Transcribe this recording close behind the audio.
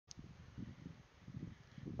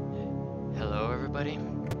everybody.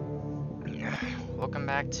 Welcome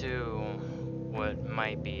back to what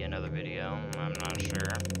might be another video, I'm not sure.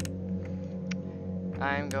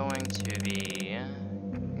 I'm going to be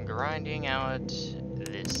grinding out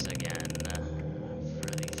this again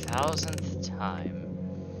for the 1000th time.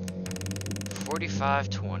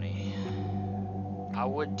 4520. I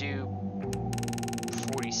would do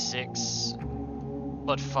 46,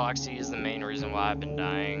 but Foxy is the main reason why I've been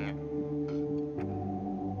dying.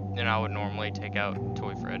 And I would normally take out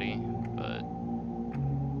Toy Freddy, but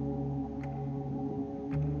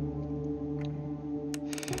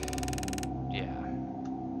yeah.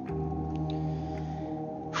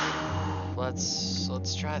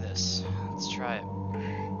 Let's try this. Let's try it.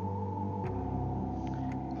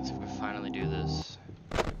 Let's see if we finally do this.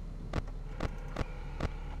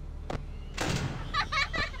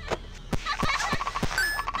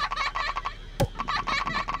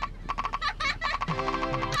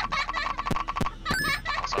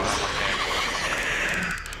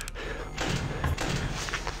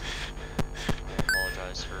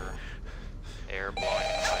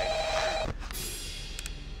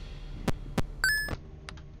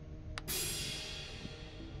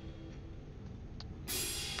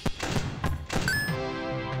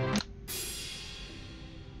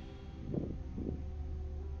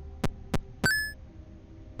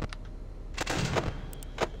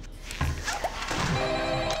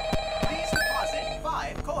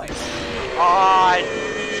 I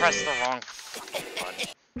pressed the wrong fucking button.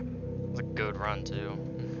 It was a good run too.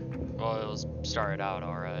 Well, it was started out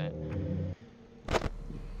alright.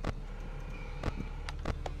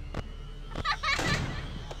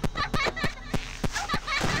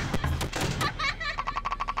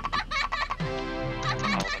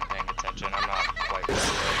 I wasn't paying attention. I'm not quite ready.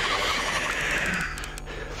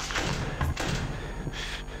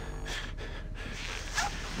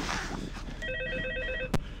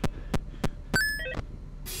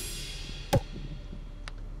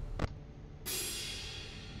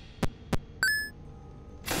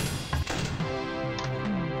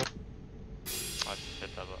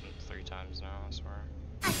 Hit that button 3 times now, I swear.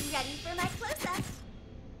 I'm ready for my close-up.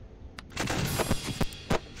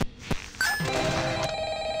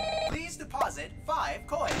 Please deposit 5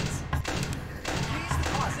 coins. Please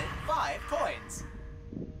deposit 5 coins.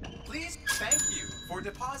 Please thank you for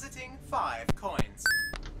depositing 5 coins.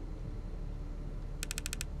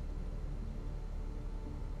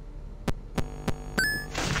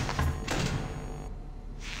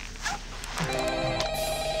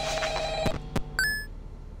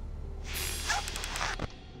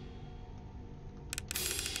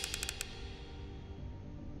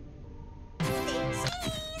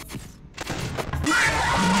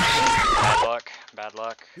 Bad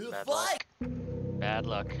luck, bad luck, bad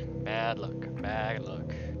luck, bad luck, bad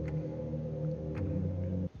luck.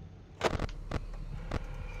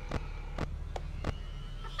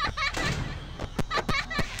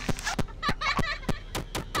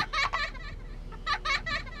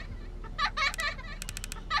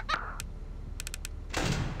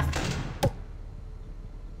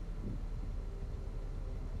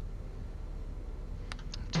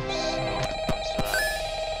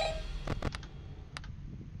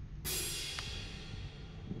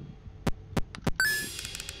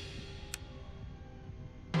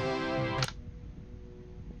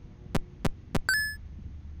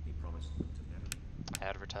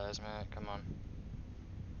 Advertisement, come on.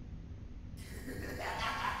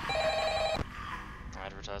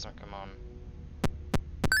 Advertisement, come on.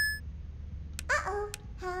 Uh-oh,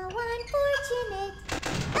 how unfortunate.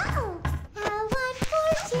 Uh-oh, how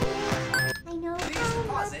unfortunate. I know how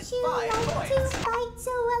much you like to fight,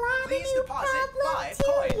 so I'll add a new problem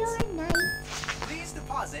to your night. Please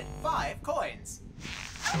deposit 5 coins.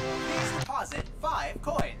 Please deposit 5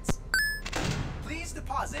 coins. Please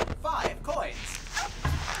deposit 5 coins.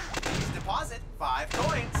 Please deposit 5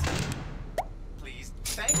 coins. Please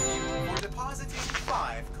thank you for depositing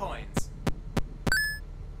 5 coins.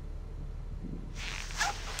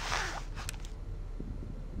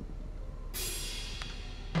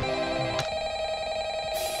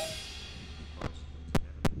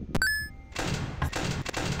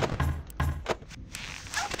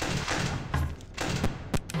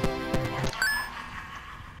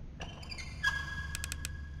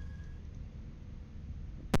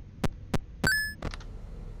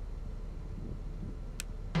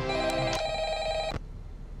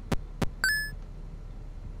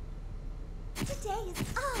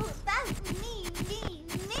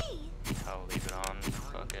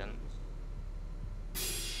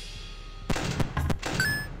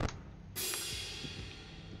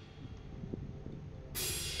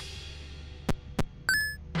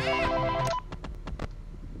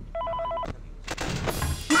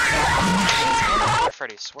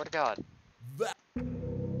 swear to God.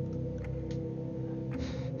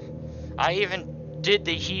 I even did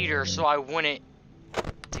the heater so I wouldn't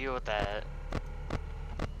deal with that.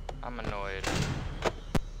 I'm annoyed.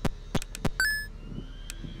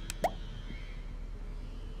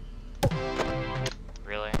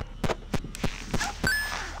 Really?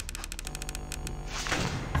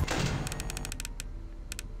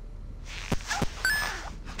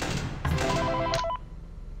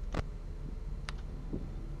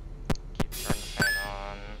 Keep turning the fan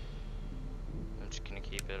on. I'm just gonna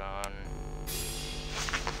keep it on.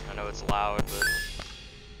 I know it's loud, but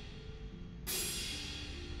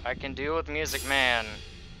I can deal with Music Man.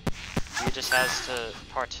 He just has to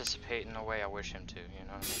participate in the way I wish him to, you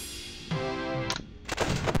know what I mean?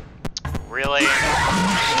 Really?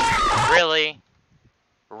 Really?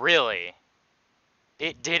 Really?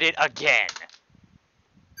 It did it again.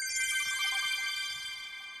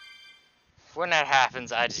 When that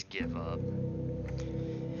happens, I just give up.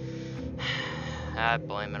 I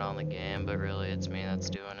blame it on the game, but really it's me that's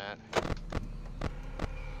doing it.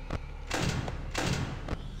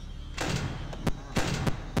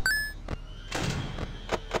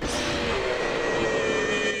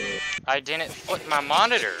 I didn't flip my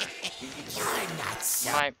monitor.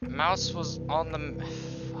 My mouse was on the...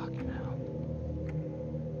 Fucking hell.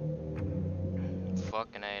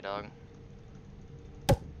 Fucking A, dog.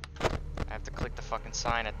 I have to click the fucking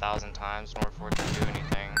sign 1,000 times in order for it to do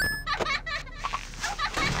anything.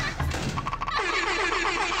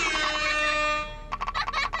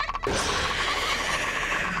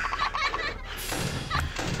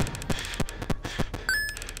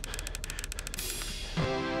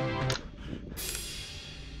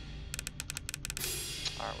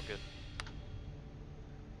 Alright, we're good.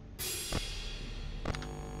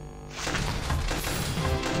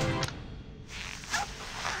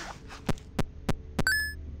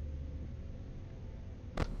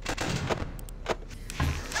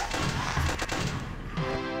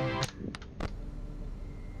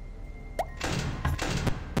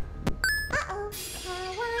 Uh-oh,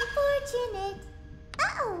 how unfortunate.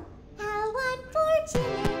 Uh-oh, how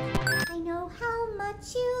unfortunate. I know how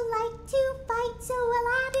much you like to fight, so I'll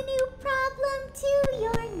add a new problem to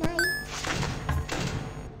your night.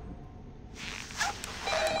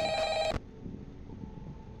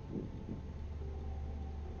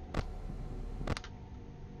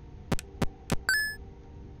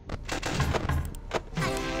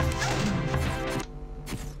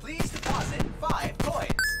 Please deposit 5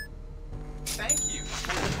 coins. Thank you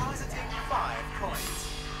for depositing 5 coins.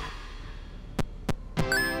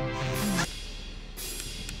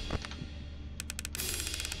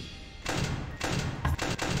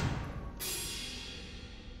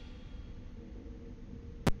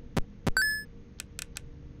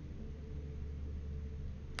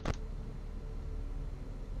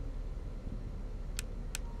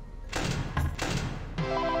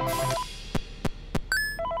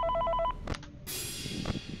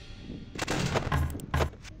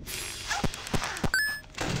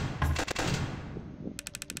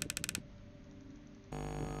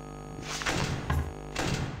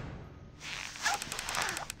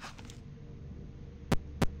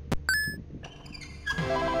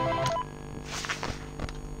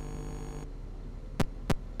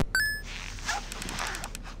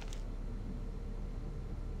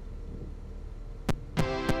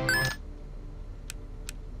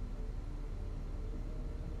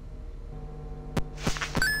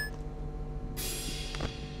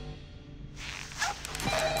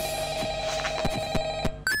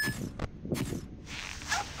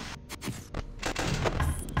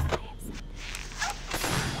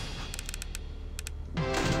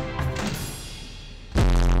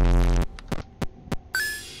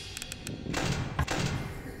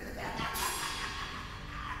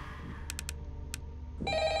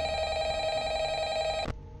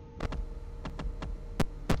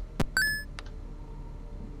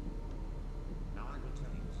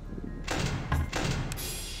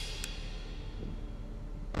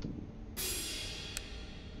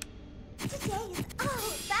 Today is all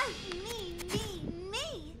about me, me, me.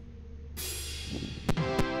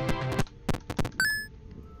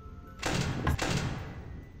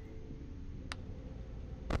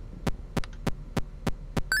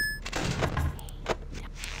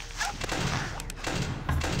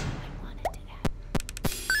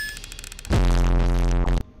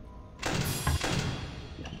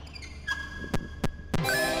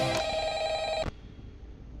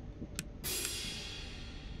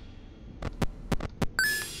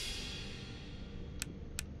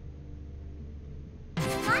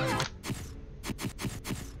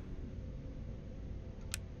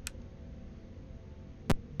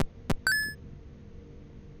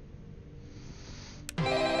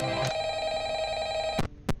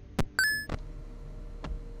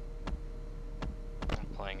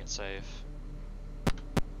 save.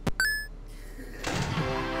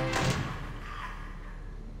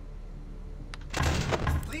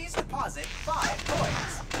 Please deposit 5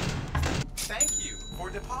 coins. Thank you for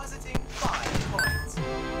depositing 5 coins.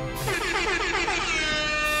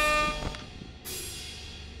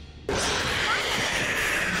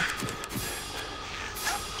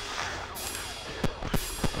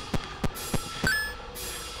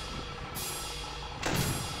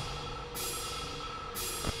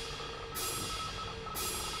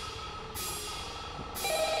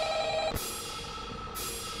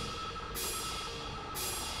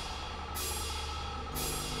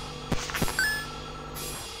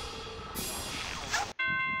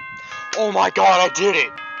 Oh my god, I did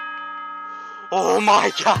it! Oh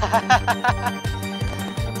my god!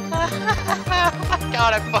 Oh my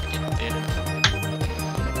god, I fucking did it!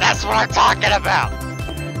 That's what I'm talking about!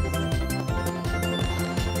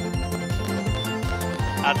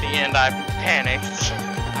 At the end, I panicked.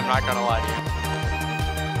 I'm not gonna lie to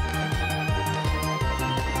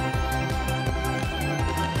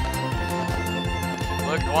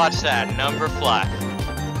you. Look, watch that, number fly.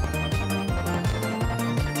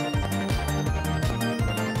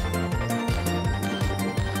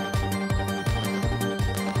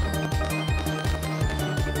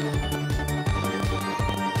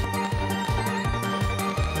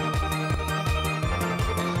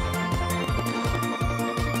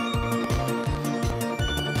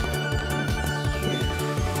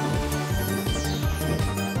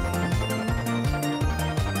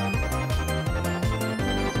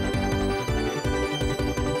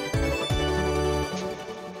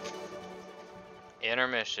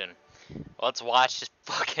 Intermission. Let's watch this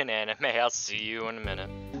fucking anime. I'll see you in a minute.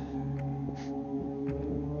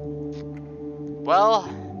 Well,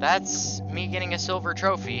 that's me getting a silver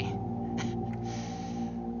trophy.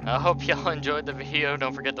 I hope y'all enjoyed the video.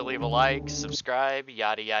 Don't forget to leave a like, subscribe,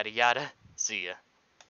 yada yada yada. See ya.